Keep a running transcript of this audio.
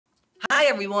Hi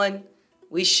everyone!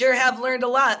 We sure have learned a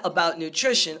lot about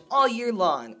nutrition all year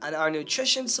long on our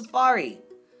nutrition safari.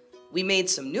 We made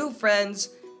some new friends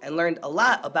and learned a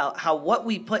lot about how what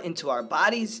we put into our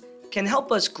bodies can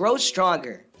help us grow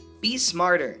stronger, be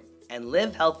smarter, and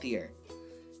live healthier.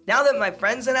 Now that my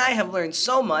friends and I have learned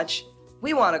so much,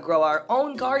 we want to grow our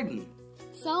own garden.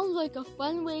 Sounds like a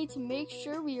fun way to make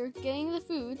sure we are getting the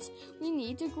foods we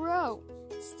need to grow,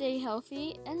 stay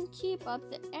healthy, and keep up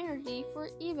the energy for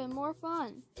even more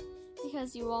fun.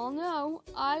 Because you all know,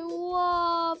 I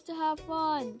love to have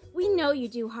fun. We know you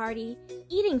do, Hardy.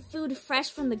 Eating food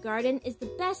fresh from the garden is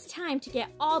the best time to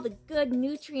get all the good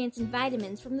nutrients and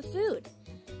vitamins from the food.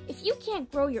 If you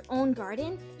can't grow your own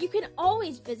garden, you can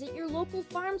always visit your local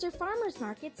farms or farmers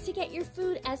markets to get your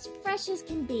food as fresh as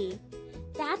can be.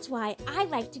 That's why I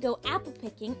like to go apple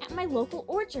picking at my local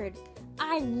orchard.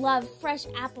 I love fresh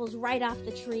apples right off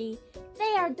the tree.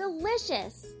 They are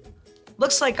delicious.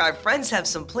 Looks like our friends have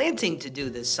some planting to do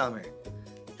this summer.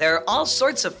 There are all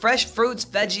sorts of fresh fruits,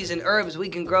 veggies, and herbs we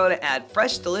can grow to add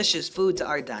fresh, delicious food to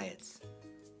our diets.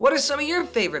 What are some of your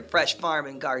favorite fresh farm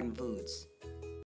and garden foods?